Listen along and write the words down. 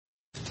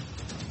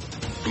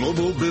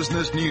Global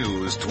business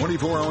news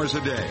 24 hours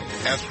a day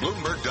at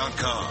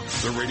Bloomberg.com,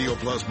 the Radio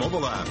Plus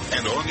mobile app,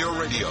 and on your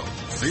radio.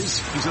 This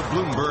is a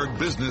Bloomberg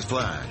Business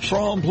Flash.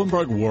 From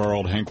Bloomberg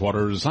World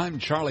Headquarters, I'm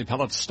Charlie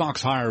Pellet.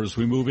 Stocks higher as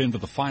we move into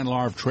the final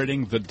hour of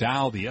trading. The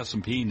Dow, the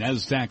S&P,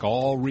 NASDAQ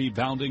all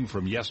rebounding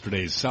from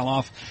yesterday's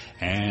sell-off.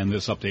 And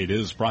this update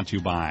is brought to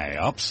you by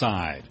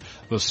Upside.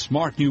 The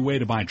smart new way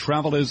to buy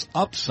travel is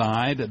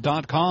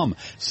Upside.com.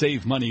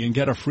 Save money and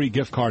get a free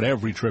gift card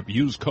every trip.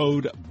 Use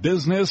code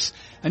BUSINESS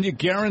and you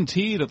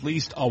guaranteed at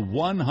least a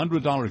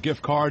 $100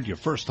 gift card your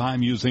first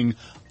time using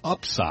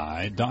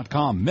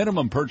Upside.com.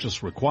 Minimum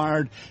purchase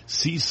required.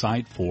 See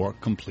site for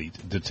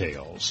complete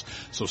details.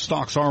 So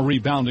stocks are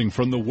rebounding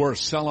from the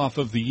worst sell-off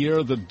of the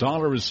year. The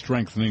dollar is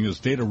strengthening as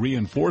data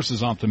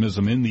reinforces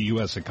optimism in the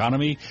U.S.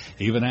 economy,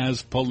 even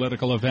as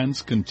political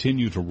events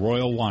continue to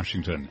roil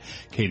Washington.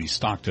 Katie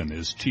Stockton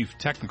is chief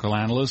technical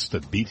analyst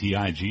at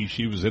BTIG.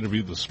 She was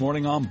interviewed this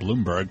morning on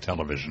Bloomberg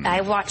Television.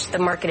 I watched the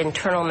market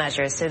internal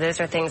measures. So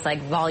those are things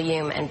like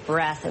volume and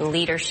breadth and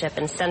leadership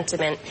and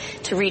sentiment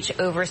to reach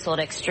oversold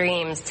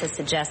extremes to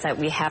suggest that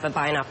we have a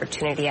buying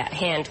opportunity at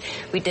hand.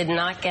 We did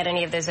not get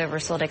any of those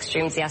oversold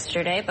extremes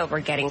yesterday, but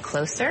we're getting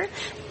closer.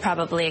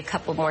 Probably a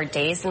couple more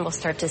days and we'll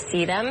start to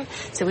see them.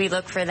 So we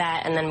look for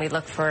that and then we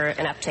look for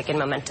an uptick in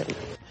momentum.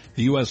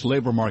 The U.S.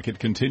 labor market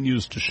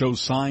continues to show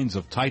signs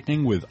of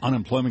tightening with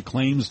unemployment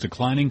claims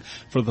declining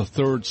for the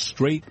third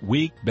straight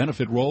week.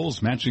 Benefit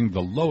rolls matching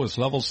the lowest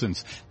level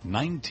since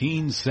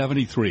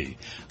 1973.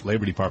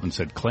 Labor Department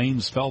said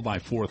claims fell by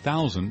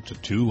 4,000 to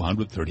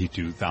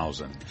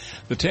 232,000.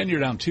 The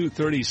 10-year down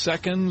 230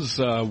 seconds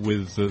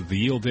with the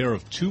yield there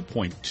of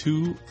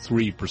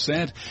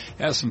 2.23%.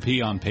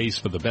 S&P on pace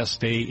for the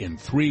best day in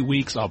 3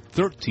 weeks, up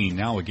 13,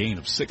 now a gain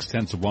of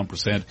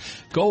 0.6%.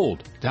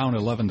 Gold down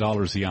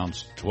 $11 the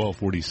ounce,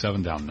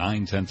 $12.47, down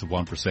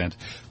 0.9%.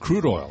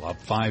 Crude oil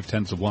up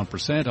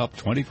 0.5%, up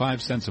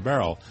 25 cents a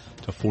barrel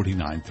to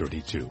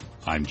 $49.32.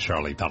 I'm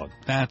Charlie Pellet.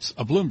 That's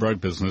a Bloomberg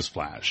Business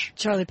Flash.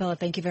 Charlie Pellet,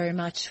 thank you very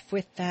much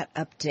with that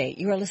update.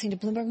 You are listening to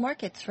Bloomberg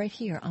Markets right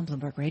here on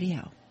Bloomberg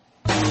Radio.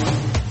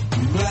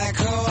 Black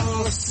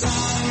hole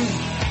sun,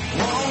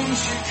 won't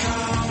you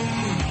come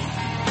and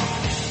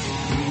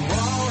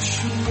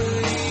wash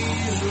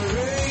away the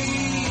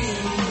rain?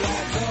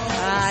 Black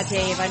hole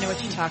Dave, I know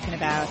what you're talking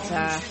about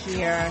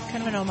here.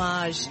 Kind of an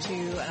homage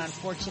to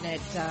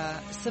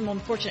some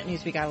unfortunate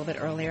news we got a little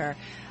bit earlier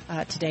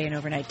today and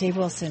overnight. Dave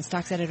Wilson,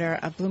 stocks editor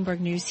of Bloomberg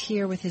News,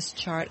 here with his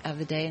chart of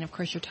the day. And, of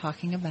course, you're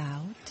talking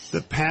about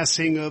the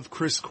passing of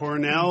Chris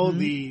Cornell,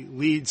 the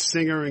lead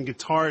singer and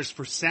guitarist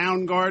for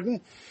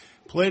Soundgarden.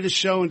 Played a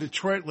show in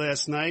Detroit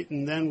last night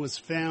and then was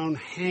found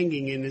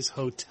hanging in his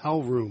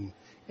hotel room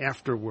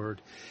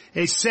afterward.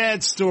 A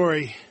sad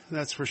story,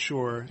 that's for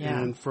sure. Yeah,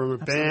 and from a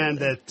band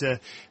that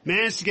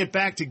managed to get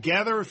back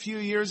together a few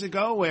years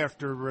ago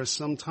after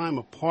some time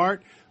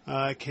apart,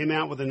 came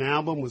out with an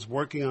album, was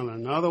working on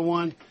another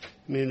one.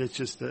 I mean, it's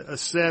just a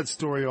sad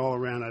story all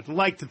around. I'd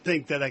like to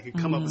think that I could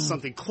come up with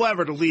something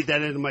clever to lead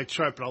that into my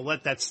chart, but I'll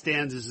let that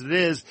stand as it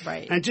is.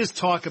 Right. And just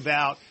talk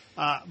about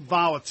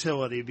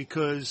volatility,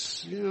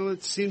 because,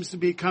 it seems to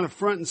be kind of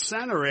front and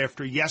center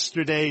after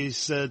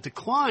yesterday's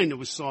decline that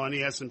we saw in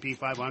the S&P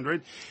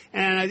 500.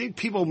 And I think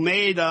people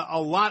made a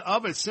lot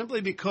of it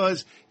simply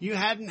because you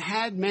hadn't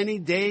had many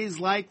days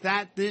like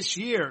that this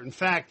year. In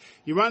fact,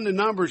 you run the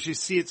numbers, you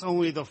see it's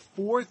only the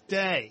fourth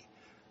day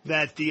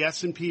that the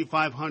S&P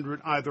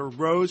 500 either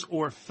rose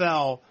or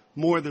fell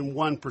more than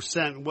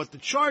 1%. And what the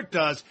chart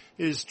does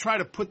is try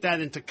to put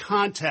that into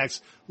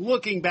context,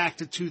 looking back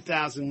to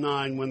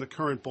 2009 when the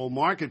current bull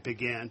market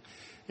began.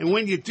 And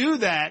when you do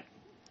that,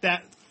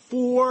 that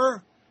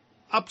 4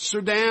 ups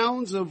or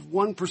downs of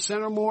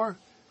 1% or more,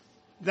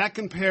 that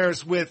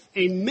compares with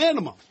a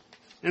minimum.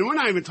 And we're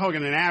not even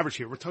talking an average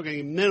here. We're talking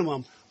a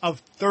minimum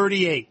of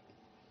 38,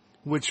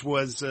 which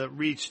was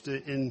reached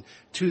in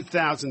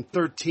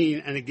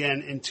 2013 and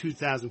again in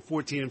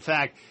 2014. In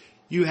fact,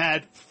 you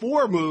had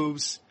 4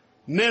 moves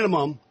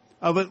minimum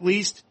of at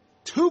least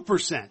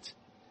 2%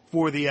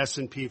 for the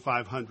S&P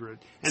 500.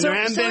 And there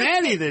haven't been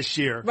any this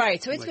year. Right.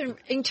 So it's been,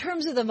 in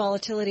terms of the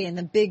volatility and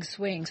the big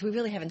swings, we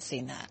really haven't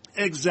seen that.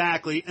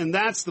 Exactly. And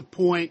that's the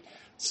point.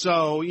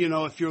 So,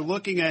 if you're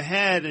looking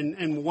ahead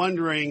and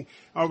wondering,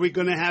 are we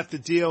going to have to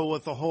deal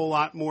with a whole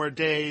lot more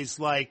days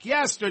like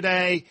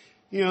yesterday?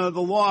 The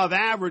law of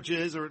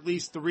averages, or at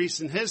least the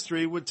recent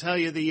history, would tell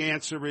you the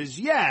answer is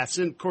yes.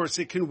 And, of course,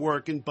 it can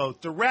work in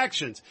both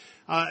directions.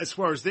 As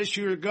far as this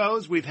year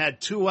goes, we've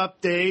had 2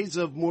 up days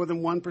of more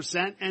than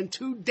 1% and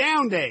 2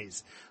 down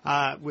days,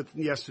 with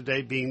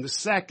yesterday being the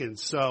second.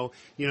 So,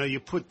 you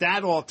put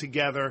that all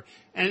together,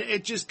 and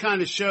it just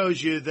kind of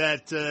shows you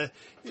that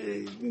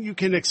you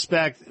can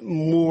expect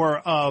more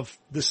of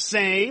the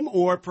same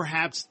or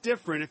perhaps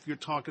different if you're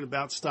talking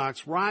about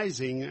stocks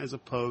rising as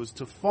opposed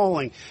to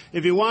falling.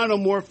 If you want to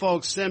know more,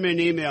 folks, send me an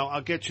email.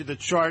 I'll get you the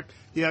chart,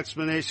 the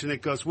explanation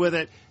that goes with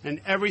it, and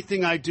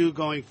everything I do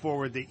going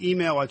forward. The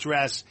email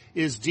address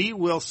is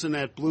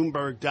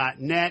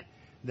dwilson@bloomberg.net.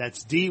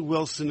 That's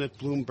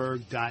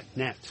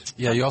dwilson@bloomberg.net.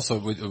 Yeah, you also,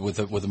 with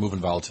the move in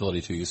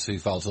volatility, too, you see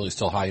volatility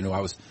still high. You know,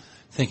 I was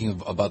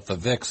thinking about the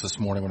VIX this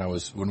morning when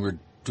we were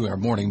doing our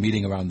morning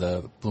meeting around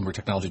the Bloomberg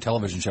Technology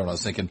Television show, and I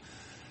was thinking,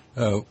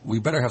 we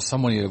better have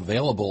somebody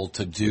available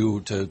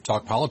to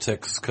talk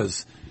politics,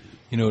 because,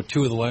 you know,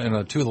 two of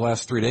the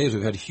last 3 days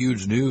we've had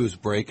huge news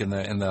break in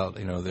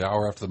the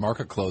hour after the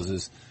market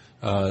closes.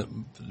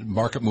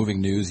 Market moving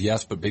news,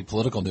 yes, but big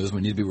political news.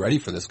 We need to be ready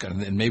for this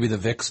kind, and maybe the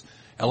VIX,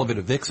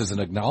 elevated VIX, is an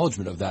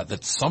acknowledgement of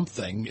that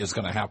something is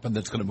going to happen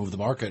that's going to move the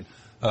market,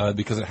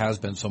 because it has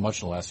been so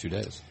much in the last few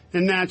days.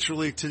 And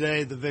naturally,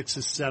 today the VIX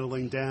is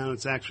settling down.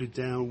 It's actually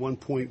down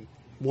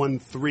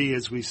 1.13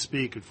 as we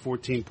speak at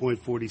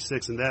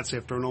 14.46, and that's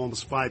after an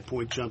almost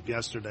 5-point jump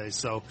yesterday.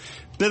 So,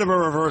 bit of a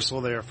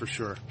reversal there for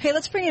sure. Hey,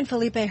 let's bring in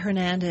Felipe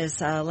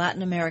Hernandez,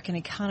 Latin American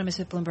economist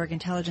with Bloomberg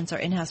Intelligence, our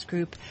in-house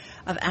group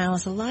of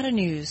analysts. A lot of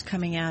news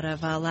coming out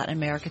of Latin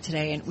America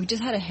today, and we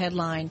just had a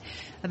headline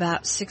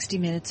about 60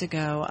 minutes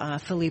ago,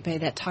 Felipe,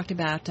 that talked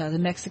about the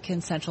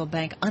Mexican Central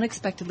Bank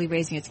unexpectedly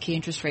raising its key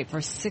interest rate for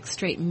a 6th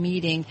straight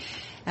meeting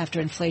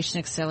after inflation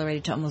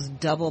accelerated to almost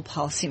double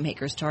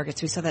policymakers'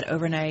 targets. We saw that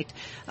overnight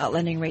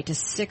lending rate to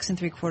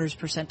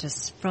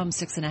 6.75% from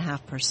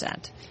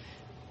 6.5%.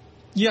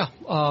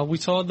 Yeah, we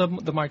saw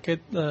the market,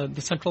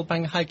 the central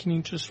bank hiking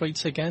interest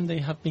rates again. They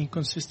have been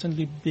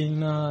consistently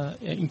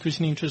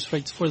increasing interest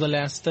rates for the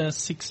last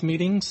 6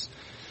 meetings.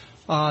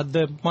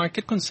 The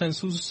market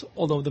consensus,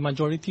 although the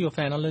majority of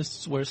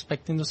analysts were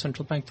expecting the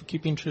central bank to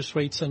keep interest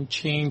rates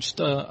unchanged,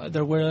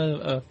 there were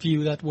a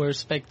few that were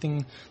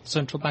expecting the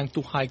central bank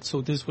to hike,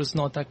 so this was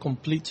not a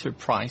complete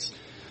surprise.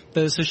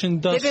 The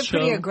decision does They've been show...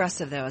 pretty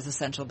aggressive, though, as a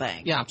central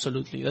bank. Yeah,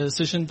 absolutely. The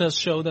decision does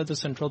show that the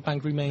central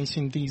bank remains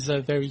in these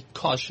very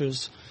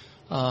cautious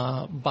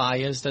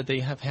bias that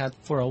they have had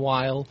for a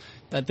while,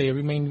 that they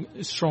remain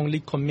strongly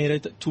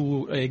committed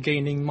to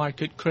gaining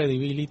market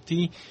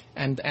credibility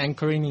and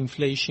anchoring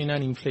inflation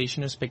and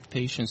inflation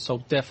expectations. So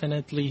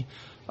definitely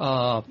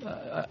a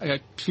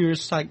clear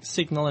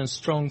signal and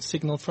strong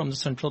signal from the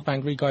central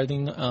bank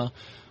regarding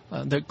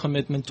their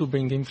commitment to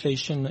bring the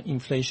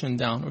inflation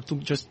down, or to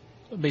just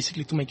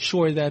basically to make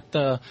sure that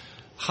the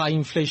high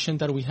inflation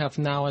that we have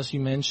now, as you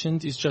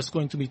mentioned, is just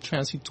going to be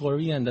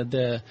transitory, and that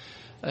the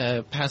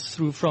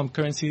pass-through from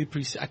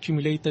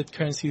accumulated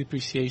currency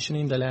depreciation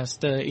in the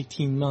last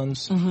 18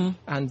 months,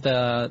 and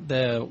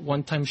the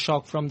one-time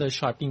shock from the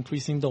sharp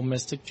increase in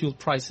domestic fuel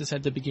prices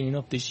at the beginning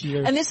of this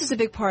year. And this is a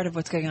big part of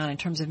what's going on in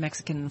terms of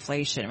Mexican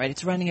inflation, right?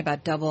 It's running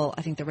about double,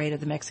 I think, the rate of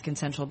the Mexican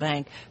Central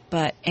Bank,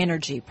 but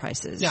energy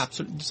prices. Yeah,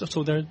 absolutely.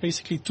 So there are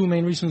basically two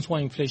main reasons why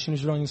inflation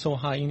is running so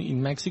high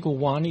in Mexico.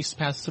 One is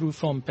pass-through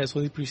from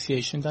peso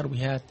depreciation that we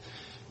had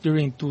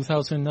during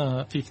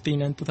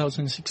 2015 and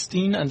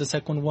 2016, and the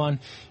second one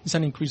is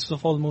an increase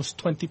of almost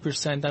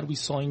 20% that we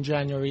saw in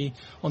January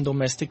on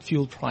domestic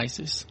fuel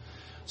prices.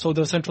 So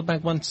the central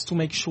bank wants to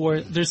make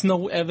sure there's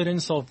no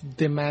evidence of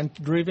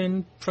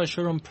demand-driven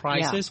pressure on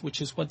prices,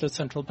 which is what the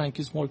central bank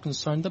is more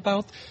concerned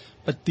about.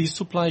 But these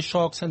supply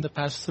shocks and the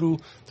pass-through,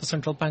 the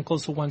central bank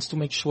also wants to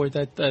make sure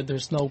that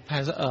there's no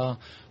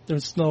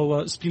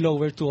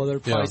spillover to other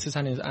prices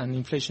and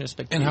inflation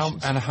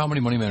expectations. And how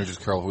many money managers,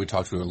 Carol, who we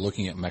talked to are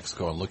looking at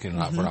Mexico and looking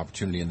for an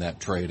opportunity in that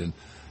trade? And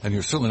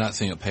you're certainly not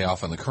seeing it pay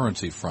off on the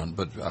currency front,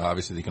 but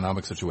obviously the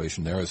economic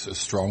situation there is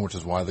strong, which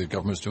is why the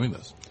government is doing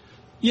this.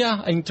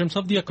 Yeah, in terms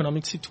of the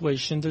economic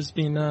situation, there's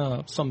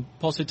been some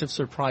positive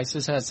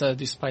surprises, as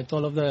despite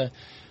all of the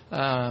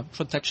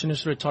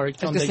protectionist rhetoric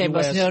from the U.S.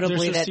 Most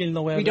notably there's still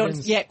no evidence. We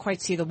don't yet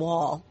quite see the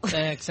wall.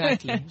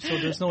 Exactly. So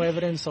there's no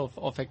evidence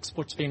of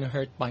exports being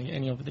hurt by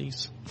any of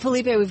these.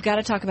 Felipe, we've got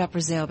to talk about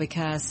Brazil,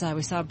 because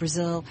we saw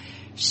Brazil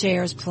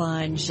shares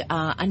plunge.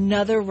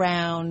 Another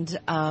round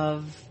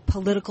of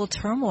political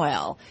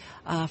turmoil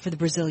for the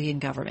Brazilian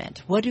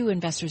government. What do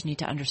investors need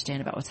to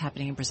understand about what's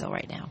happening in Brazil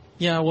right now?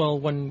 Yeah, well,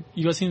 when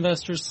U.S.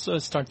 investors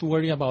start to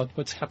worry about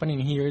what's happening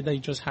here, they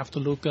just have to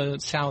look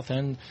south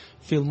and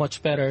feel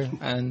much better.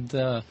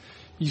 And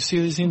you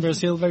see this in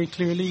Brazil very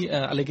clearly,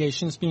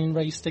 allegations being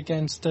raised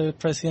against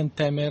President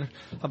Temer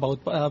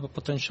about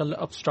potential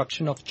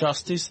obstruction of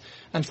justice.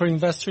 And for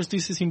investors,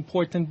 this is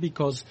important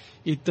because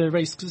it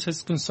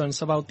raises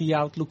concerns about the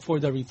outlook for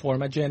the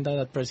reform agenda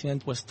that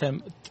President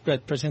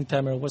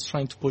Temer was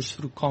trying to push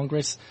through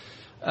Congress.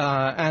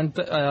 And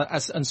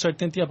as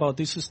uncertainty about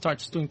this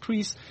starts to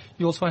increase,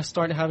 you also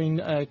start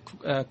having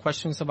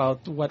questions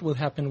about what will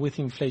happen with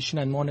inflation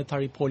and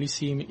monetary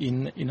policy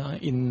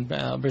in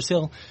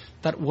Brazil.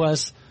 That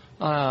was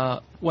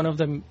one of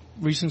the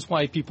reasons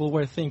why people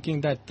were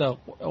thinking that,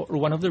 or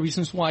one of the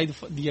reasons why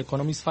the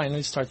economy is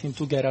finally starting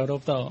to get out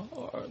of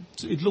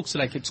it looks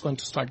like it's going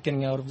to start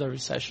getting out of the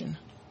recession.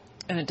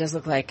 And it does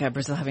look like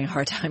Brazil having a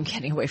hard time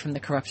getting away from the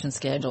corruption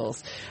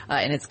scandals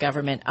in its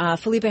government.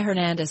 Felipe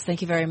Hernandez,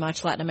 thank you very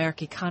much. Latin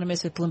America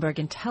economist with Bloomberg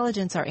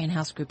Intelligence, our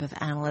in-house group of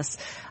analysts,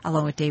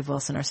 along with Dave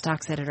Wilson, our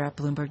stocks editor at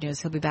Bloomberg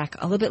News. He'll be back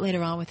a little bit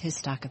later on with his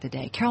stock of the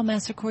day. Carol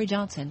Massar, Cory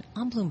Johnson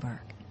on Bloomberg.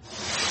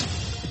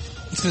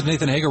 This is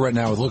Nathan Hager right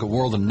now with a look at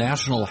world and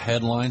national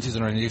headlines. He's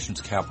in our nation's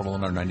capital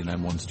in our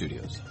 99.1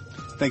 studios.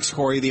 Thanks,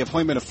 Cory. The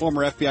appointment of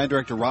former FBI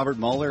Director Robert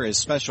Mueller as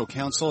special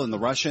counsel in the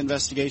Russia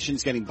investigation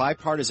is getting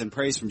bipartisan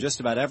praise from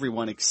just about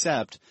everyone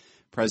except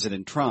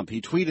President Trump.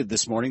 He tweeted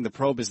this morning the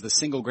probe is the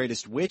single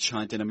greatest witch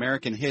hunt in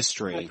American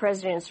history. The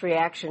president's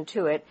reaction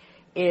to it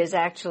is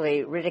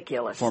actually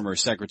ridiculous. Former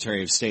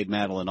Secretary of State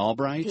Madeleine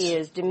Albright. He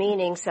is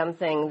demeaning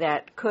something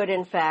that could,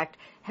 in fact,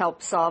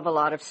 help solve a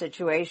lot of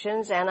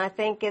situations, and I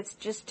think it's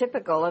just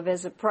typical of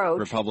his approach.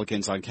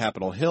 Republicans on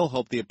Capitol Hill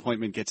hope the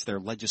appointment gets their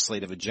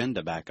legislative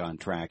agenda back on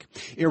track.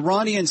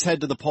 Iranians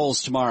head to the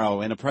polls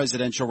tomorrow in a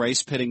presidential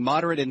race pitting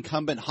moderate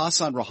incumbent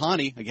Hassan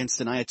Rouhani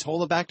against an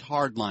Ayatollah-backed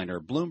hardliner.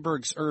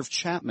 Bloomberg's Irv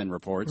Chapman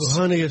reports.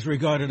 Rouhani is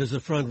regarded as a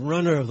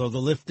front-runner, though the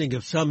lifting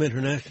of some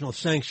international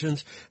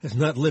sanctions has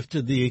not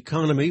lifted the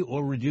economy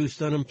or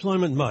reduced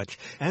unemployment much.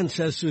 And,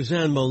 says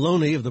Suzanne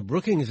Maloney of the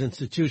Brookings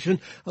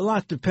Institution, a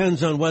lot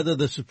depends on whether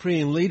the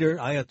Supreme Leader,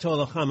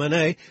 Ayatollah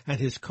Khamenei, and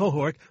his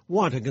cohort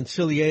want a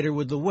conciliator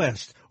with the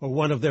West, or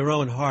one of their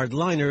own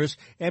hardliners,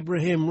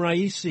 Ebrahim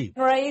Raisi.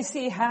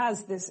 Raisi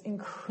has this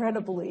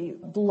incredibly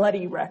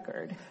bloody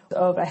record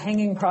of a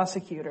hanging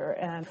prosecutor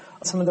and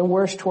some of the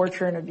worst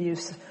torture and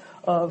abuse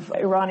of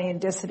Iranian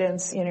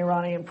dissidents in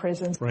Iranian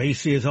prisons.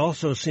 Raisi is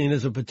also seen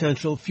as a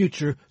potential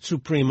future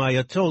Supreme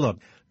Ayatollah.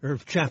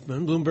 Irv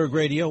Chapman, Bloomberg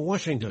Radio,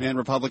 Washington. And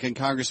Republican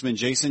Congressman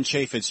Jason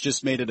Chaffetz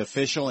just made it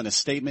official in a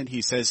statement.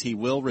 He says he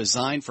will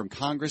resign from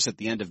Congress at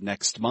the end of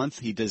next month.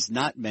 He does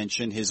not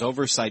mention his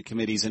Oversight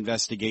Committee's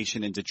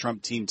investigation into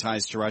Trump team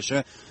ties to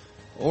Russia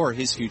or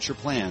his future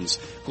plans.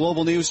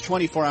 Global news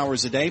 24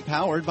 hours a day,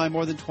 powered by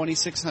more than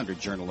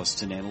 2,600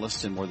 journalists and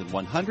analysts in more than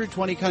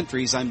 120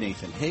 countries. I'm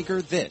Nathan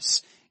Hager.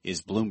 This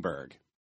is Bloomberg.